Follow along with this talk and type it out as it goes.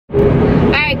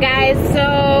Alright guys,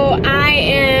 so I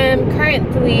am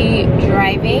currently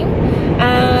driving.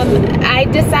 I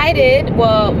decided,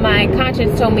 well, my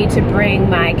conscience told me to bring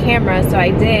my camera, so I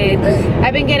did.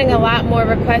 I've been getting a lot more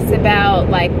requests about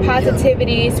like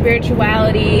positivity,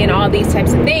 spirituality, and all these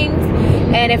types of things.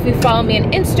 And if you follow me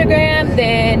on Instagram,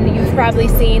 then you've probably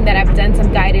seen that I've done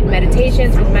some guided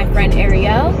meditations with my friend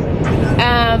Ariel.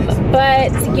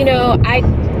 But you know, I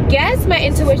guess my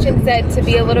intuition said to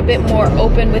be a little bit more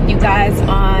open with you guys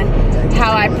on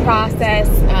how I process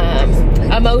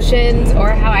emotions,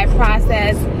 or how I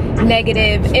process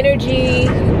negative energy,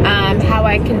 how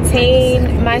I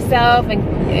contain myself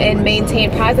and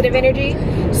maintain positive energy.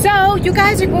 So you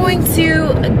guys are going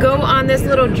to go on this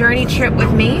little journey trip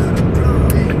with me.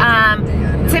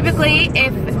 Typically,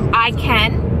 if I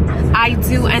can, I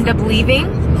do end up leaving,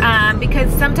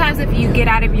 because sometimes if you get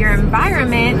out of your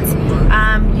environment,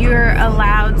 you're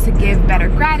allowed to give better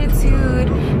gratitude,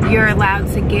 you're allowed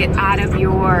to get out of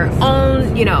your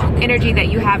own, you know, energy that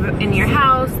you have in your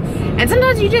house, and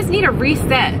sometimes you just need a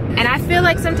reset. And I feel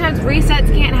like sometimes resets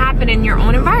can't happen in your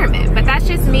own environment, but that's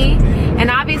just me.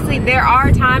 And obviously there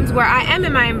are times where I am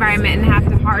in my environment and have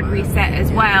to hard reset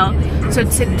as well. So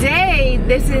today,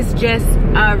 this is just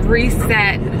a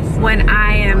reset when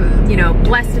I am, you know,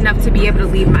 blessed enough to be able to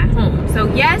leave my home.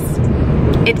 So yes,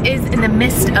 it is in the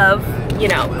midst of, you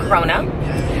know, Corona.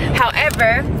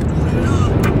 However,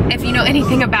 if you know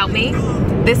anything about me,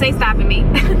 this ain't stopping me.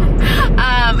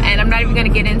 And I'm not even gonna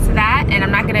get into that, and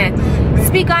I'm not gonna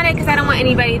speak on it because I don't want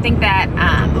anybody to think that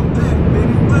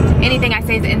anything I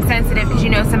say is insensitive, because you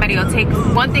know somebody will take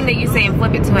one thing that you say and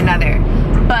flip it to another.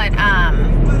 But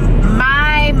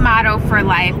my motto for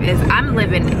life is I'm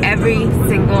living every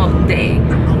single day.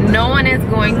 No one is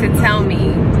going to tell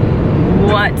me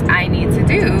what I need to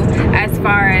do, as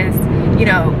far as, you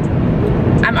know,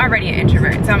 I'm already an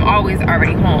introvert, so I'm always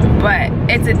already home. But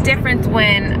it's a difference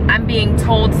when I'm being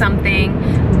told something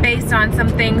based on some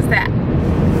things that,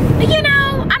 you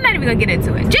know, I'm not even gonna get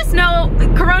into it. Just know,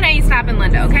 Corona ain't stopping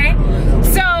Linda, okay?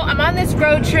 So I'm on this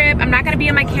road trip. I'm not gonna be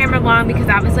on my camera long because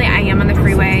obviously I am on the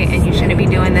freeway and you shouldn't be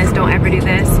doing this. Don't ever do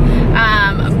this.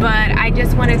 But I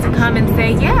just wanted to come and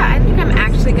say, yeah, I think I'm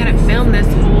actually gonna film this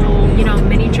whole, you know,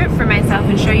 mini trip for myself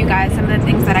and show you guys some of the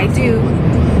things that I do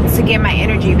to get my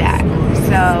energy back.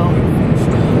 So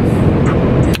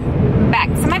back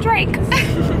to my Drake.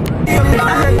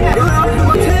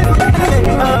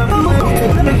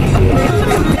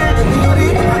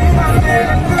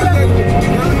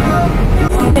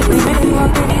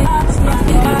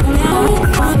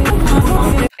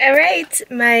 All right,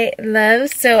 my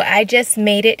loves, so I just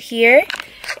made it here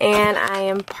and I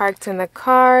am parked in the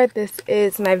car. This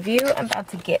is my view. I'm about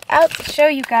to get out to show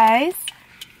you guys.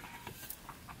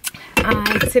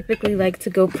 I typically like to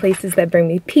go places that bring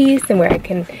me peace and where I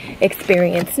can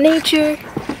experience nature.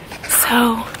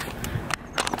 So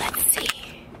let's see.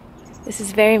 This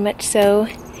is very much so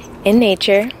in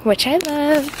nature, which I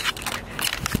love.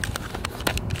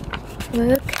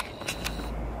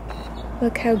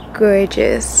 Look how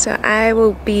gorgeous. So I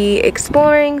will be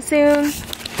exploring soon.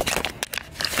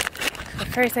 But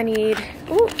first I need,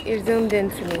 ooh, you're zoomed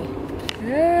into me.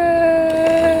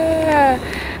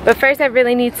 But first I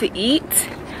really need to eat.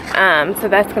 So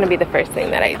that's gonna be the first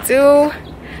thing that I do.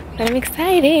 But I'm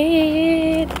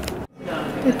excited.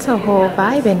 It's a whole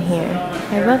vibe in here.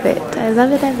 I love it. I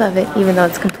love it, I love it. Even though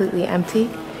it's completely empty.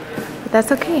 But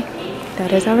that's okay.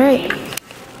 That is all right.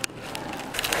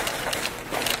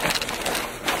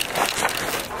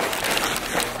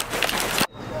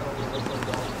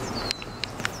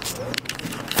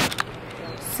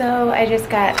 So I just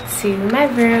got to my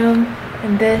room,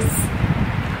 and this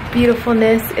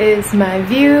beautifulness is my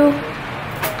view,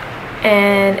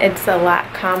 and it's a lot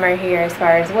calmer here as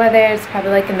far as weather. It's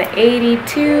probably like in the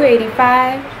 82,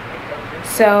 85.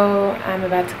 So I'm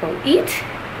about to go eat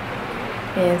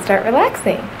and start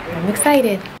relaxing. I'm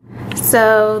excited.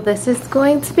 So this is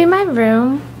going to be my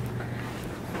room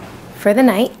for the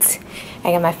night.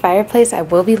 I got my fireplace. I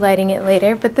will be lighting it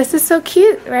later, but this is so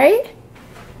cute, right?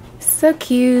 So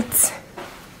cute.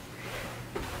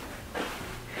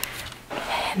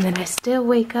 And then I still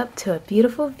wake up to a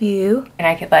beautiful view, and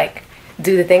I could like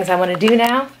do the things I want to do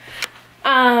now.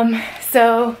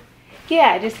 So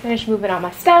yeah, I just finished moving all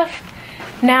my stuff.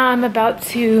 Now I'm about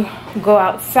to go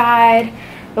outside,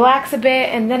 relax a bit,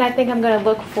 and then I think I'm gonna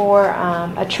look for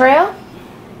a trail,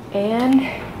 and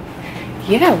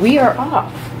yeah, we are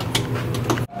off.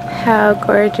 How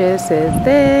gorgeous is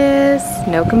this?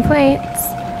 No complaints.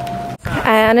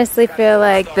 I honestly feel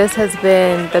like this has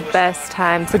been the best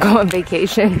time to go on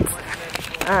vacations.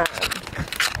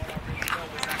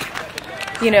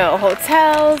 You know,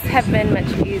 hotels have been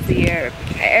much easier.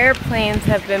 Airplanes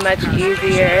have been much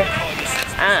easier.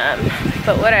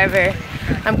 But whatever.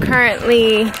 I'm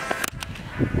currently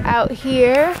out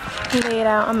here, laid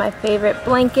out on my favorite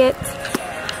blanket.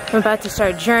 I'm about to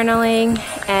start journaling,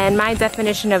 and my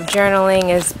definition of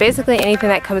journaling is basically anything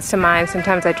that comes to mind.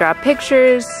 Sometimes I draw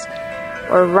pictures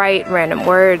or write random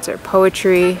words or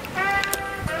poetry.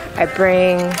 I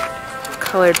bring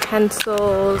colored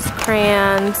pencils,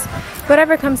 crayons,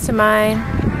 whatever comes to mind.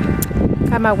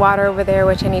 Got my water over there,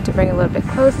 which I need to bring a little bit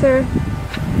closer.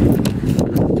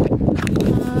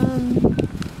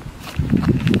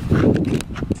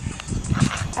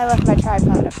 I left my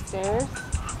tripod upstairs,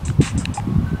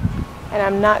 and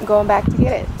I'm not going back to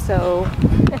get it, so.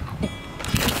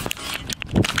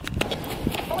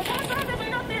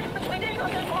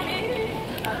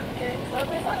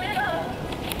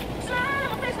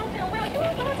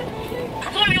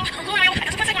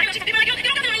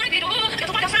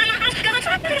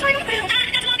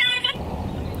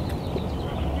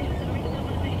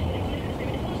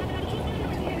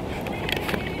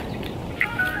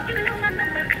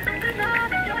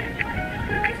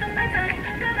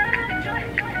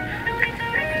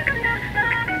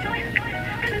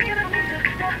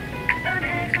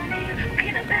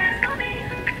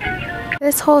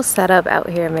 This whole setup out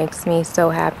here makes me so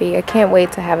happy. I can't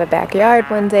wait to have a backyard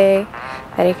one day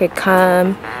that I could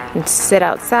come and sit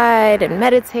outside and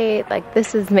meditate. Like,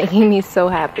 this is making me so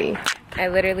happy. I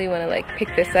literally want to like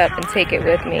pick this up and take it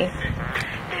with me.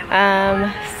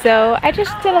 So I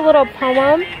just did a little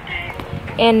poem,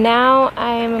 and now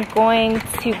I'm going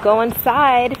to go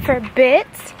inside for a bit.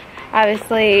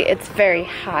 Obviously, it's very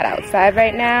hot outside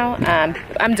right now.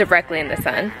 I'm directly in the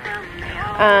sun.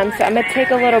 So I'm gonna take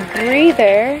a little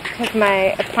breather because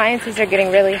my appliances are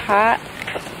getting really hot.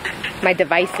 My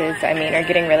devices, I mean, are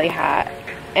getting really hot.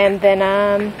 And then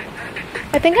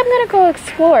I think I'm gonna go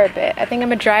explore a bit. I think I'm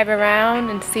gonna drive around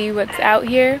and see what's out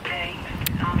here.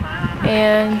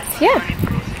 And yeah,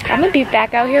 I'm gonna be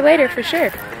back out here later for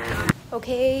sure.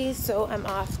 Okay, so I'm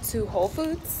off to Whole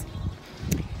Foods.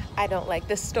 I don't like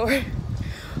this store,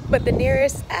 but the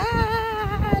nearest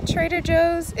Trader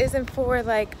Joe's isn't for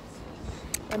like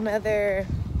another,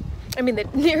 I mean, the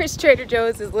nearest Trader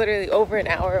Joe's is literally over an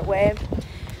hour away.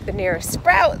 The nearest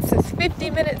Sprouts is 50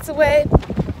 minutes away.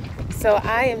 So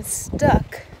I am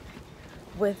stuck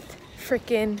with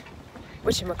freaking,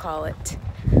 whatchamacallit,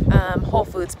 Whole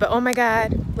Foods. But oh my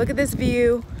God, look at this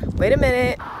view. Wait a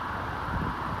minute.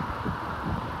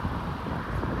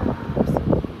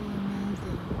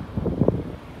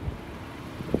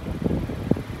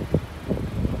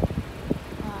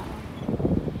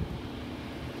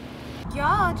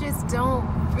 Y'all just don't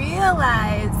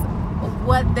realize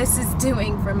what this is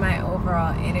doing for my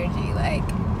overall energy. Like,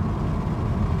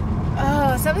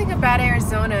 oh, something about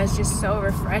Arizona is just so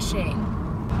refreshing.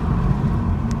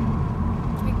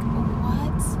 Like,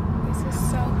 what? This is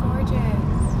so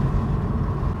gorgeous.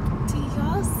 Do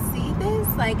y'all see this?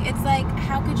 Like, it's like,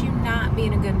 how could you not be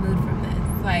in a good mood from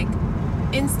this? Like,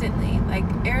 instantly. Like,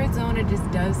 Arizona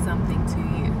just does something to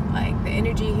you. Like, the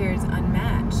energy here is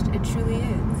unmatched. It truly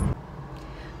is.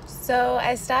 So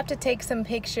I stopped to take some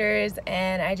pictures,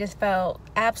 and I just felt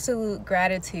absolute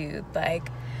gratitude, like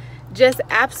just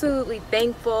absolutely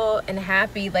thankful and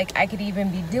happy like I could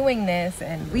even be doing this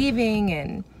and leaving,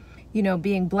 and you know,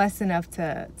 being blessed enough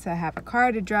to have a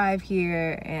car to drive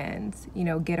here and, you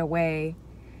know, get away.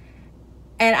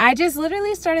 And I just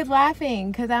literally started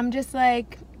laughing because I'm just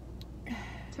like,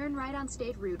 turn right on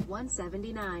State Route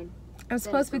 179. I'm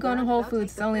supposed to be going to Whole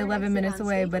Foods. It's only 11 minutes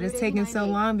away, but it's taking so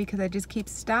long because I just keep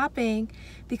stopping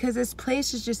because this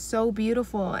place is just so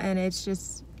beautiful, and it's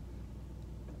just,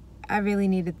 I really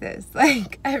needed this.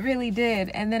 Like, I really did.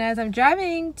 And then as I'm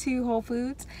driving to Whole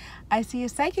Foods, I see a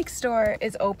psychic store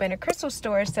is open, a crystal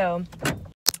store, so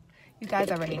you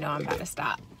guys already know I'm about to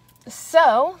stop.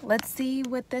 So let's see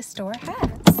what this store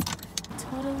has.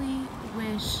 Totally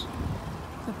wish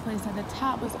the place at the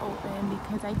top was open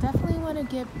because I definitely want to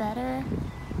get better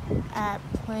at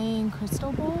playing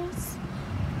crystal bowls,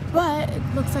 but it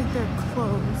looks like they're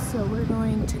closed, so we're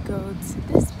going to go to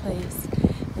this place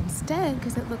instead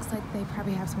because it looks like they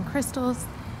probably have some crystals,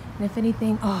 and if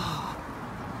anything, oh,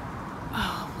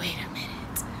 wait a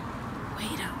minute,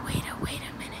 wait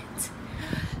a minute.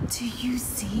 Do you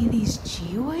see these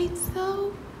geoids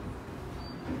though?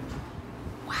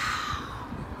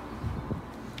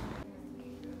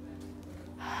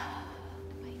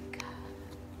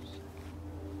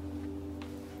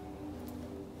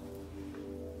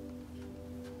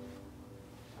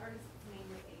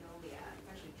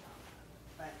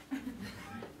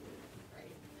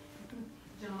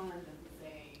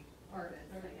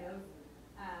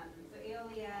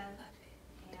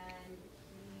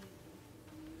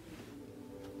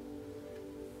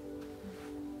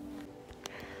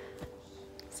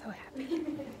 so happy.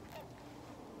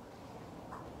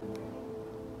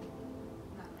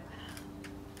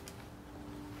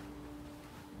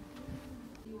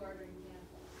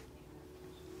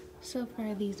 So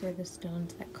far, these are the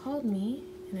stones that called me,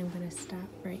 and I'm gonna stop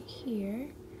right here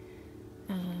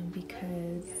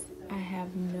because I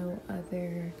have no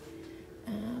other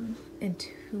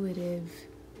intuitive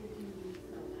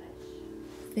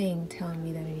thing telling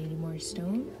me that I need more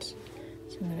stones.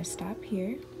 So I'm gonna stop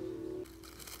here.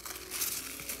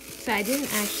 So I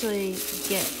didn't actually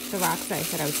get the rocks that I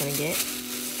said I was gonna get.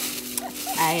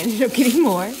 I ended up getting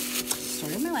more.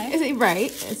 Story of my life.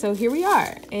 Right, so here we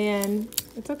are, and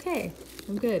it's okay.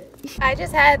 I'm good. I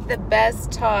just had the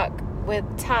best talk with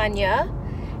Tanya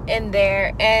in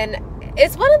there, and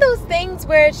it's one of those things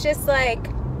where it's just like,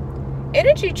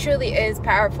 energy truly is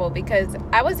powerful, because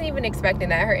I wasn't even expecting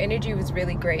that. Her energy was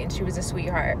really great, and she was a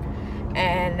sweetheart.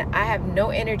 And I have no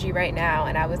energy right now,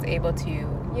 and I was able to,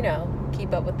 you know,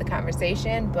 keep up with the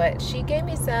conversation, but she gave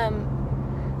me some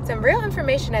real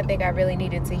information I think I really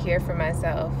needed to hear for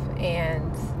myself.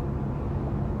 And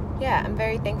yeah, I'm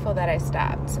very thankful that I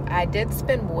stopped. I did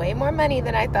spend way more money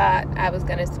than I thought I was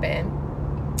gonna spend,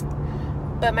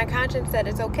 but my conscience said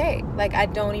it's okay. Like, I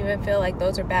don't even feel like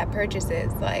those are bad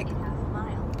purchases. Like,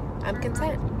 I'm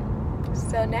content.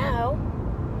 So now,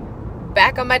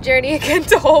 back on my journey again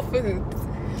to Whole Foods.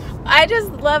 I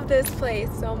just love this place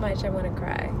so much, I wanna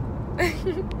cry.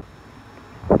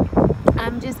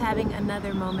 I'm just having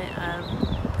another moment of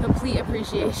complete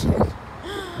appreciation.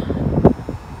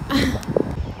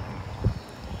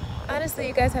 Honestly,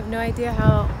 you guys have no idea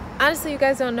how, honestly, you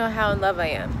guys don't know how in love I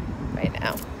am right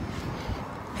now.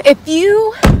 If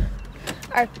you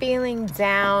are feeling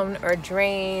down or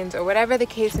drained or whatever the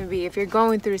case may be, if you're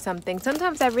going through something,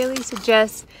 sometimes I really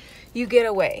suggest you get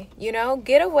away, you know?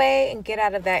 Get away and get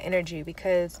out of that energy,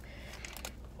 because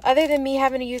other than me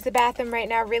having to use the bathroom right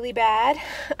now really bad,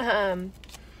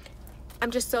 I'm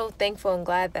just so thankful and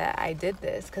glad that I did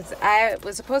this, because I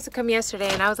was supposed to come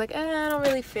yesterday and I was like, I don't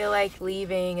really feel like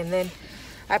leaving. And then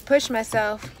I pushed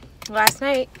myself last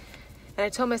night and I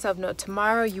told myself, no,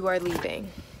 tomorrow you are leaving.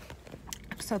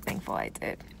 I'm so thankful I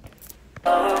did.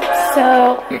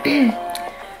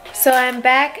 So I'm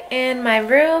back in my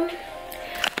room.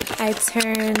 I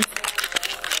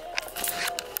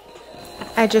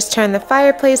just turned the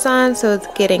fireplace on, so it's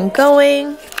getting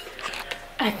going.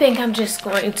 I think I'm just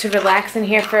going to relax in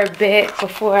here for a bit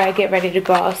before I get ready to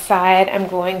go outside. I'm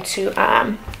going to,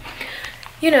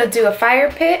 you know, do a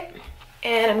fire pit,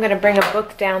 and I'm going to bring a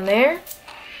book down there.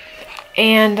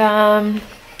 And,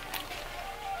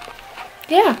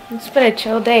 yeah, it's been a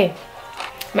chill day.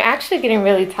 I'm actually getting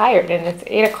really tired, and it's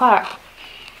 8 o'clock.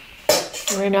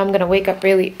 Right now I'm going to wake up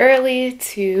really early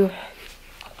to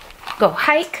go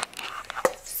hike.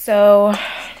 So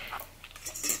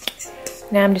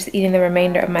now I'm just eating the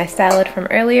remainder of my salad from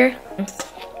earlier.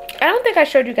 I don't think I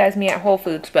showed you guys me at Whole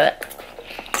Foods, but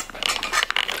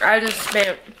I just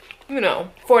spent, you know,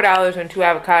 $4 on 2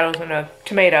 avocados and a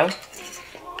tomato.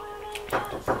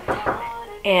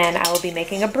 And I will be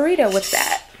making a burrito with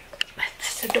that.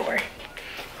 That's the door.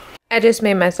 I just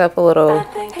made myself a little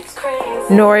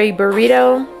nori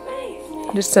burrito.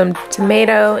 Just some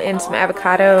tomato and some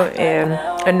avocado and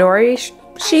a nori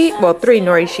sheet. Well, 3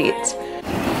 nori sheets.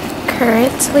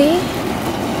 Currently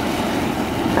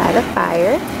by the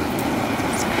fire.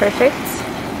 It's perfect.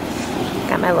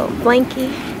 Got my little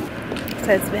blankie.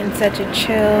 So it's been such a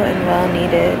chill and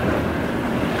well-needed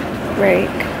break.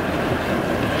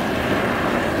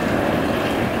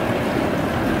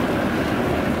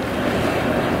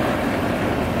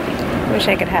 Wish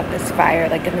I could have this fire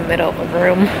like in the middle of a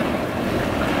room.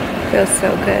 Feels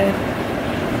so good.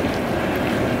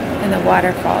 And the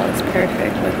waterfall is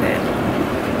perfect with it.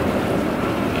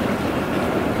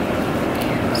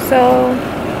 So,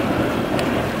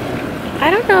 I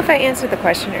don't know if I answered the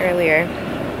question earlier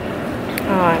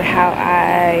on how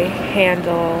I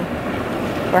handle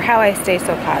or how I stay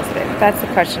so positive. That's the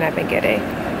question I've been getting.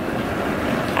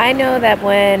 I know that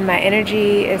when my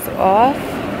energy is off,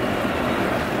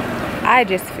 I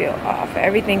just feel off.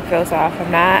 Everything feels off.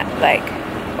 I'm not like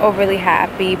overly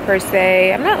happy per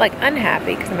se. I'm not like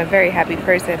unhappy because I'm a very happy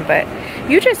person, but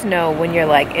you just know when your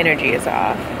like energy is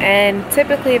off. And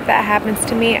typically if that happens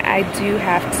to me, I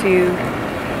have to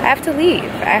leave.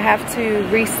 I have to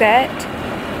reset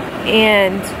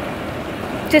and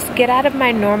just get out of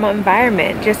my normal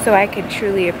environment just so I can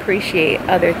truly appreciate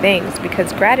other things,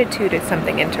 because gratitude is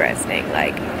something interesting.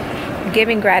 Like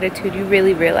giving gratitude, you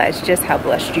really realize just how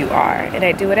blessed you are. And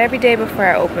I do it every day before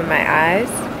I open my eyes.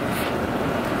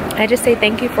 I just say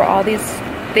thank you for all these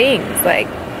things. Like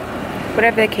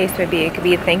whatever the case may be. It could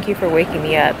be a thank you for waking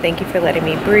me up, thank you for letting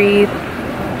me breathe,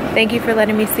 thank you for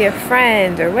letting me see a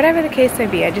friend, or whatever the case may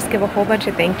be. I just give a whole bunch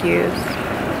of thank yous.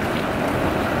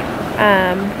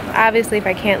 Obviously, if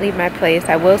I can't leave my place,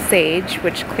 I will sage,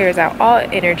 which clears out all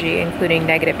energy, including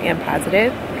negative and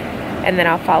positive. And then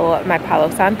I'll follow up my Palo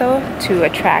Santo to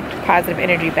attract positive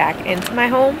energy back into my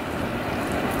home.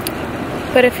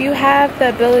 But if you have the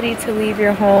ability to leave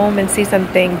your home and see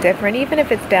something different, even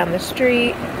if it's down the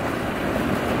street,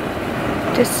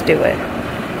 just do it.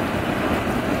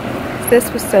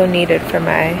 This was so needed for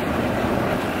my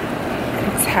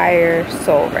entire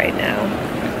soul right now.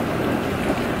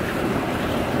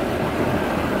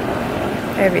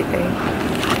 Everything.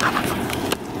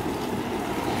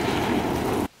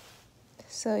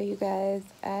 So you guys,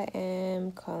 I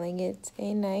am calling it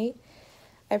a night.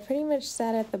 I pretty much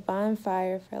sat at the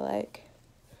bonfire for like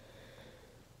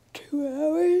 2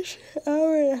 hours,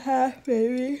 hour and a half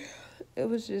maybe. It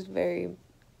was just very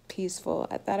peaceful.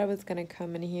 I thought I was gonna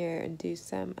come in here and do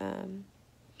some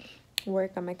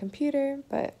work on my computer,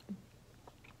 but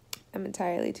I'm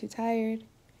entirely too tired.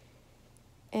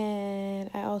 And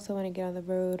I also want to get on the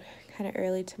road kind of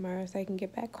early tomorrow so I can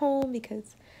get back home,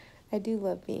 because I do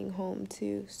love being home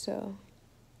too. So I'm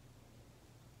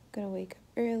gonna wake up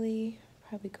early,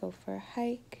 probably go for a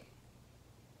hike,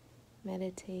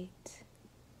 meditate,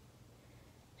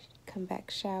 come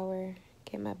back, shower,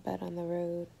 get my butt on the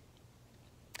road.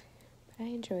 But I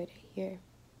enjoyed it here.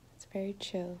 It's very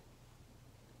chill.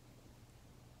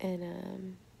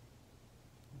 And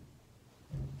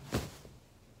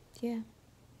yeah.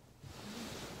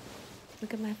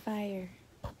 Look at my fire.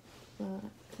 Well,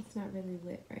 it's not really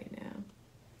lit right now.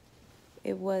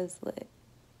 It was lit,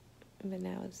 but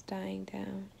now it's dying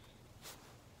down.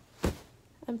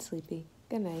 I'm sleepy.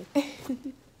 Good night.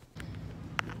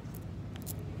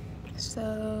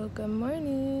 So, good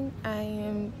morning. I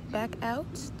am back out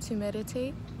to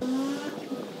meditate.